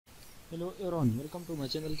Hello everyone, welcome to my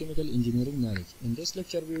channel Chemical Engineering Knowledge. In this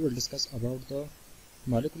lecture we will discuss about the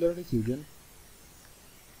molecular diffusion,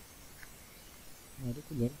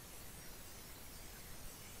 molecular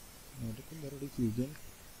diffusion,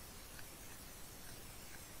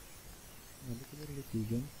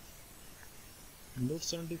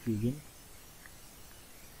 Knudsen diffusion,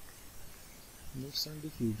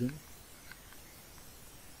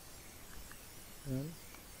 and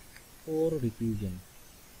pore diffusion.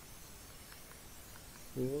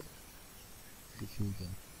 We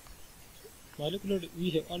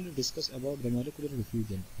have already discussed about the molecular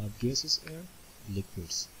diffusion of gases and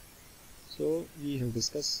liquids. So we have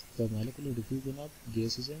discussed the molecular diffusion of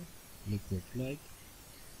gases and liquids. Like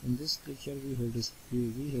in this lecture we have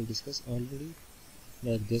discussed already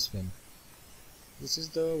like this one. This is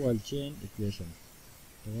the Wilke-Chang equation.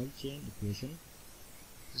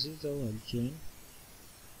 This is the Wilke-Chang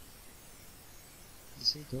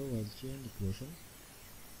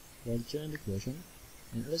equation,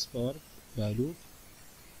 and it is for dilute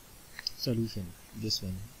solution. This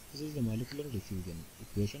one. This is the molecular diffusion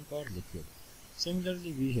equation for liquid.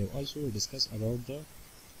 Similarly, we have also discussed about the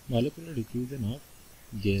molecular diffusion of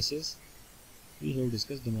gases. We have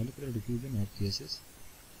discussed the molecular diffusion of gases.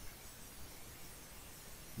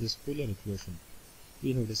 This polar equation.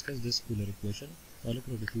 We have discussed this polar equation,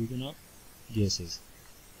 molecular diffusion of gases.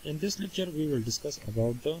 In this lecture, we will discuss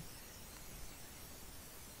about the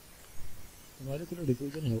molecular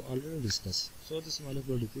diffusion have already discussed. So this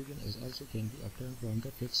molecular diffusion is also can be obtained from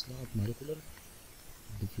the fixed law of molecular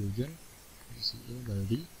diffusion. This is A by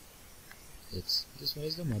D X. This one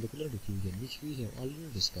is the molecular diffusion which we have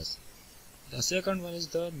already discussed. The second one is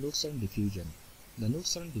the Knudsen diffusion.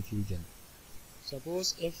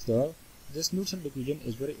 Suppose if this Knudsen diffusion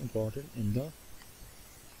is very important in the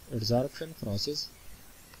adsorption process.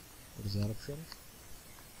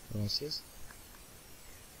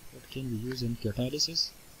 It can be used in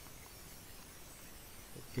catalysis.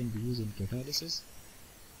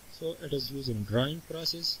 So it is used in drying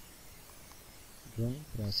process. So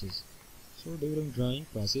during drying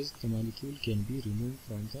process, the molecule can be removed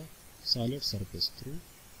from the solid surface through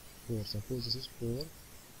pore. Suppose this is pore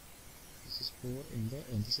and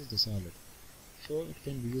this is the solid. So it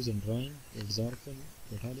can be used in drying, adsorption,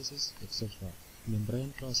 catalysis, etc.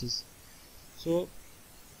 Membrane process. So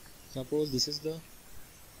suppose this is a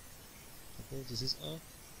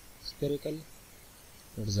spherical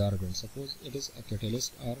adsorbent. Suppose it is a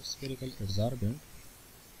catalyst or spherical adsorbent,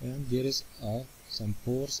 and there is some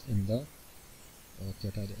pores in the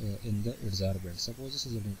adsorbent. Suppose this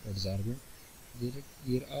is an adsorbent.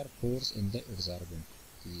 There are pores in the adsorbent.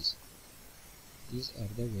 These are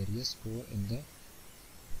the various pores in the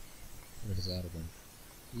adsorbent.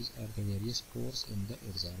 These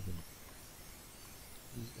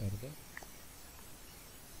are the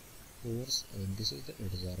pores, and this is the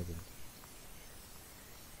adsorbent.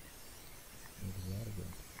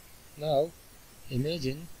 Now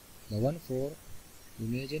imagine the one pore.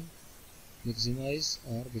 Maximize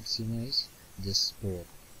this pore.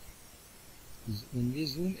 When we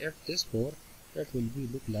zoom at this pore, it will be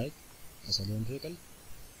look like a cylindrical.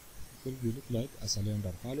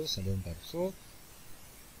 Hollow cylinder. So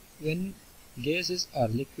when gases or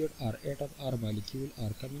liquid or atom or molecule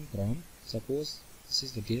are coming from, suppose this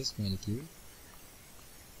is the gas molecule.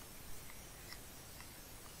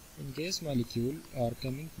 When gas molecule are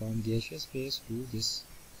coming from gaseous phase to this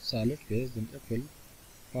solid phase, then it will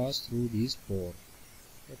pass through these pores.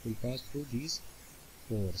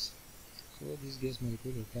 So this gas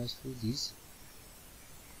molecule will pass through these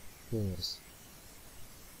pores.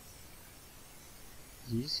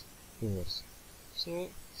 So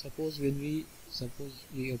suppose we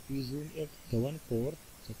zoom at the one pore.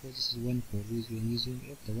 Suppose this is one pore. When we zoom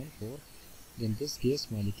at the one pore, then this gas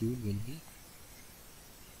molecule will be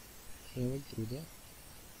travel through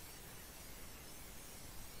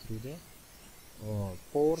the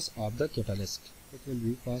pores of the catalyst. It will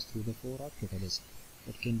be passed through the pore of catalyst.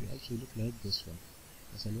 It can be also look like this one,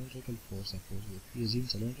 a cylindrical pore. Suppose if we assume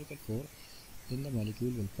cylindrical pore, then the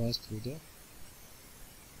molecule will pass through the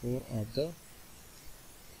pore of the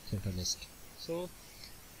catalyst. So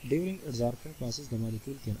during adsorption process, the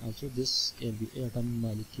molecule can also, this can be atom,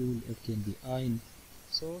 molecule, it can be ion.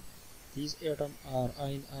 So these atom or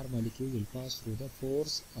ion or molecule will pass through the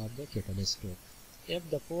pores of the catalyst. If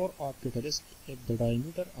the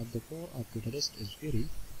diameter of the pore of catalyst is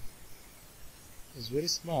very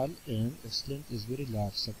small and its length is very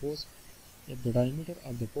large. Suppose if the diameter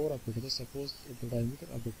of the pore of catalyst,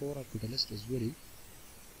 is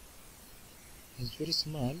very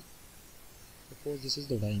small. Suppose this is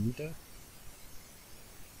the diameter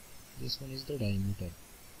This one is the diameter.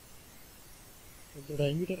 If the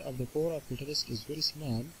diameter of the pore of catalyst is very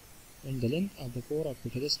small and the length of the pore of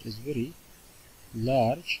catalyst is very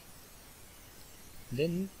large,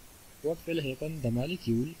 then what will happen? The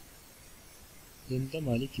molecule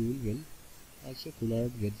will also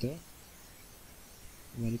collide with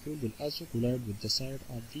the sides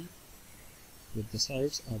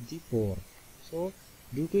of the pore. So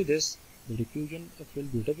due to this, the diffusion, it will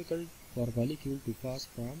be difficult for molecule to pass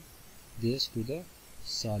from gas to the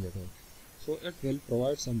solid. So it will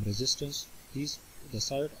provide some resistance. The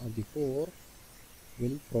side of the pore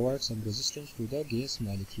will provide some resistance to the gas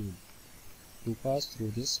molecule to pass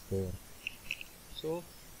through this pore. So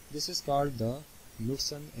this is called the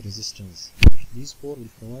Knudsen resistance. This pore will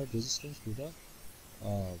provide resistance to the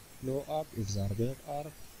flow of adsorbent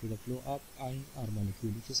or to the flow of ion or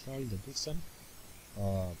molecule, which is called the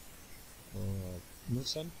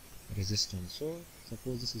Knudsen resistance. So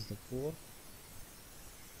suppose this is the pore.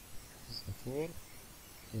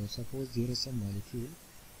 So suppose there is some molecule.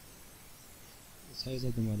 The size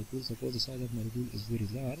of the molecule. Suppose the size of the molecule is very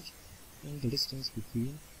large, and the distance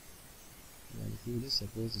between molecules.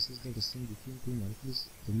 Suppose this is the distance between two molecules.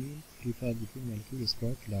 The mean free fall between molecules is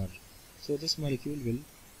quite large. So this molecule will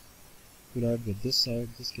collide with this side.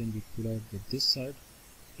 This can be collide with this side.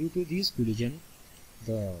 Due to this collision,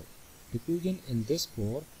 the diffusion in this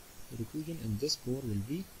pore, will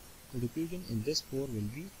be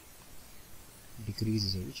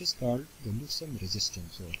decreases, which is called the Knudsen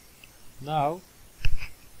resistance.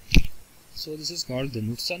 So this is called the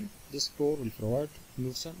Knudsen. This pore will provide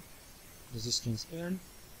Knudsen resistance, and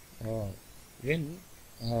when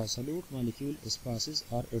a solute molecule passes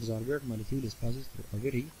or adsorbent molecule passes through a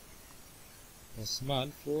very small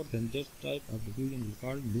pore, then this type of diffusion will be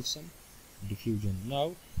called Knudsen diffusion.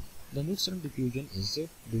 Now the Knudsen diffusion is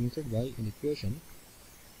denoted by an equation,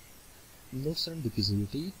 Knudsen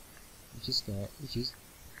diffusivity, which is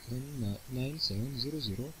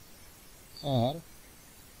N9700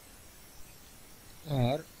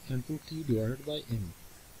 R into T divided by M.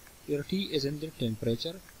 Here T is in the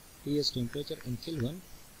temperature, T is temperature in Kelvin,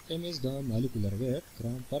 M is the molecular weight,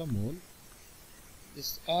 gram per mole.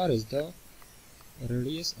 This R is the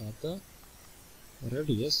radius of the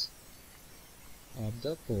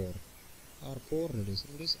pore, or pore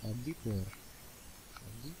radius of the pore.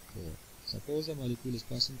 Suppose the molecule is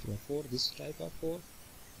passing through a pore, this type of pore,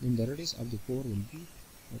 then the radius of the pore will be,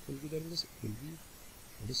 what will be the radius? It will be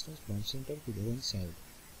the distance from center to the one side,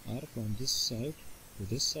 or from this side to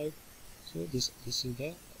this side. So this is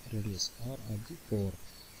the radius R of the pore,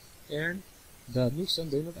 and the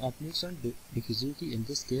unit of Knudsen diffusivity in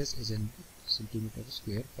this case is in centimeter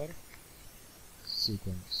square per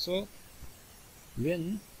second. So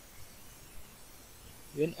when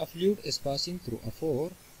a fluid is passing through a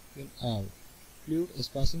pore, like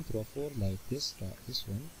this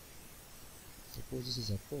one, suppose this is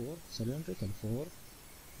a pore, cylindrical pore,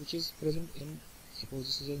 which is present in, suppose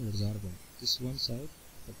this is an adsorbent, this one side,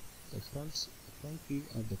 the front view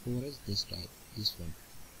of the pore is this type, this one.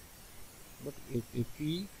 But if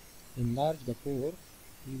we enlarge the pore,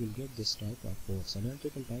 we will get this type of pore,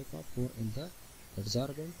 cylindrical type of pore in the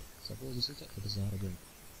adsorbent. Suppose this is the adsorbent.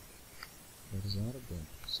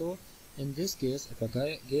 So in this case, if a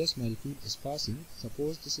gas molecule is passing,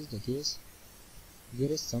 suppose this is the gas,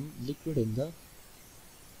 there is some liquid in the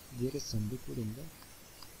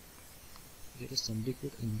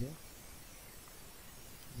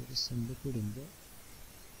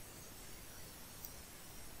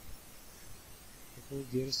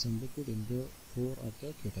pore of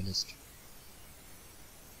the catalyst.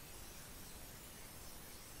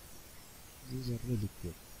 These are the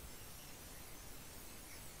liquid.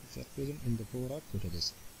 These are present in the pore of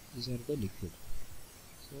catalyst. These are the liquid.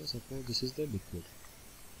 So suppose this is the liquid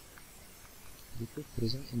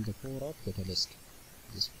present in the pore of catalyst.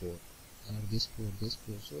 This pore, or this pore.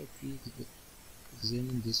 So if we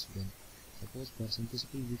examine this one, suppose for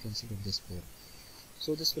simplicity we consider this pore.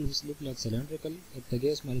 So this will look like cylindrical. If the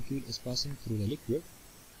gas molecule is passing through the liquid,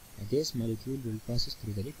 a gas molecule will passes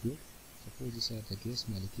through the liquid. Suppose these are the gas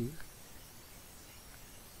molecule.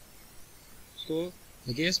 So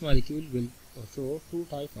the gas molecule will show two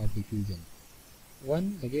types of diffusion.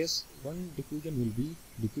 One diffusion will be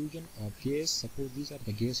diffusion of gas. Suppose these are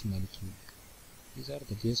the gas molecule.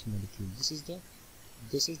 This is the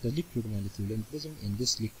liquid molecule and present in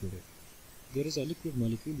this liquid. There is a liquid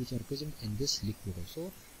molecule which are present in this liquid.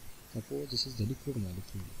 So suppose this is the liquid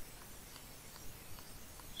molecule.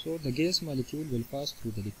 So the gas molecule will pass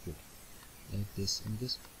through the liquid like this and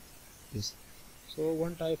this. So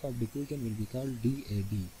one type of diffusion will be called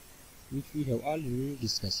DAD, which we have already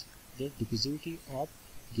discussed. that diffusivity of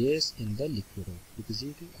gas in the liquid.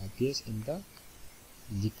 Diffusivity of gas in the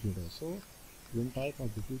liquid. So one type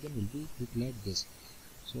of diffusion will be look like this.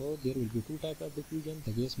 So there will be two types of diffusion.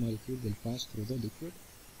 The gas molecule will pass through the liquid.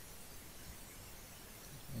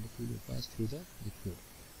 Molecule will pass through the liquid.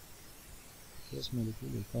 Gas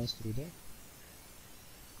molecule will pass through the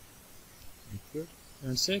liquid.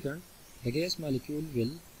 And second, the gas molecule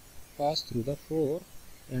will pass through the pore,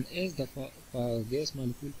 and as the gas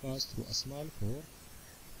molecule pass through a small pore,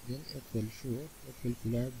 then it will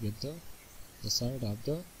collide with the side of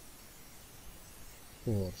the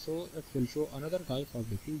pore. So it will show another type of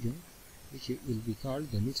diffusion, which will be called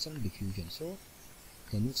the Knudsen diffusion. So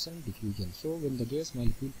the Knudsen diffusion. So when the gas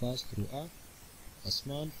molecule pass through a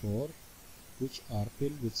small pore which are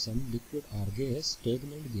filled with some liquid or gas,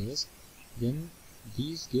 stagnant gas, then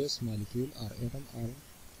these gas molecule or atom or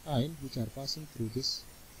ion which are passing through this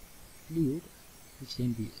fluid, which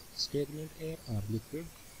can be stagnant air or liquid,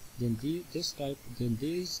 then these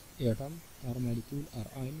atom or molecule or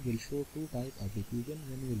ion will show two types of diffusion.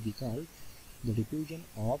 One will be called the diffusion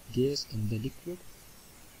of gas in the liquid,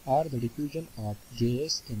 or the diffusion of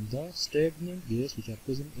gas in the stagnant gas which are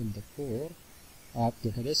present in the pore of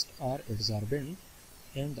catalyst or adsorbent,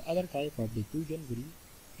 and the other type of diffusion will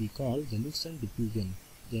be called the Knudsen diffusion.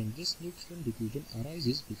 Then this Knudsen diffusion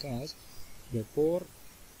arises because the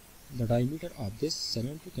diameter of this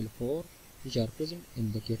cylindrical pore which are present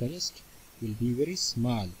in the catalyst will be very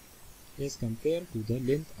small as compared to the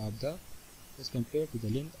length of the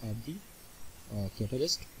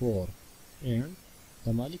catalyst pore, and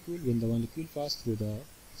the molecule, when the molecule pass through the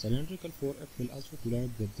cylindrical pore, it will also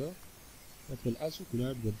collide with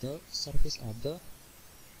the surface of the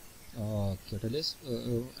catalyst,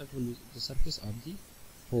 the surface of the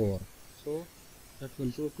pore. So that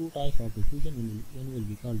will show two types of diffusion. One will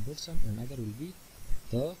be called Knudsen and other will be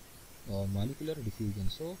the molecular diffusion.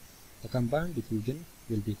 So the combined diffusion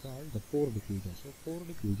will be called the pore diffusion. So pore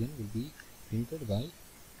diffusion will be denoted by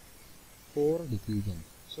pore diffusion.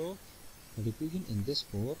 So the diffusion in this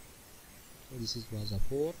pore, so this was a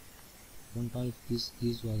pore, one type, this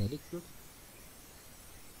was a liquid,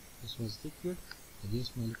 this was liquid, the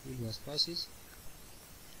gas molecule was passes,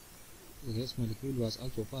 the gas molecule was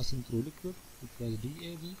also passing through liquid, which was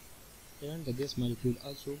DAV, and the gas molecule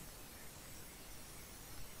also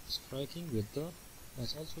striking with the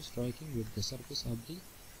surface of the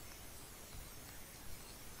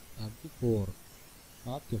pore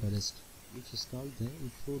of catalyst, which is called the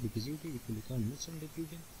pore diffusivity, which will be called Knudsen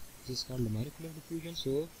diffusion. This is called the molecular diffusion.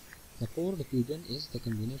 So the pore diffusion is the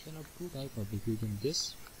combination of two types of diffusion,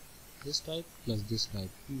 this type plus this type.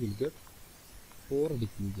 We will get pore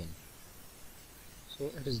diffusion. So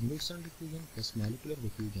it is Knudsen diffusion plus molecular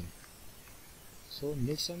diffusion. So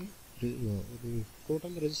Knudsen total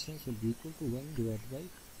resistance will be equal to 1 divided by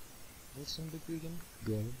Knudsen diffusion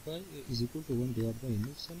is equal to 1 divided by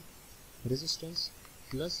Knudsen resistance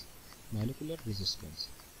plus molecular resistance.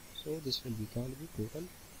 So this will be called the total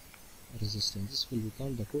resistance. This will be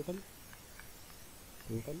called the total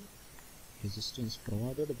resistance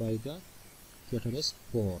provided by the catalyst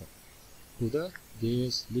pore to the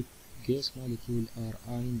gas molecule or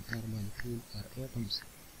ion or molecule or atoms,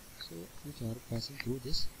 so which are passing through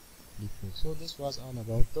this liquid. So this was all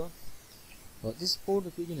about the this pore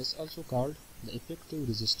diffusion is also called the effective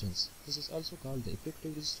resistance. This is also called the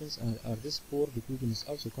effective resistance, or this pore diffusion is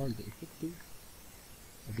also called the effective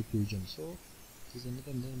diffusion. So this is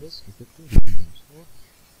another name is effective diffusion. So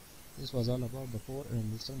this was all about the pore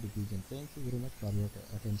and Knudsen diffusion. Thank you very much for your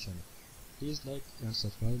attention. Please like and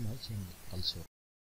subscribe my channel also.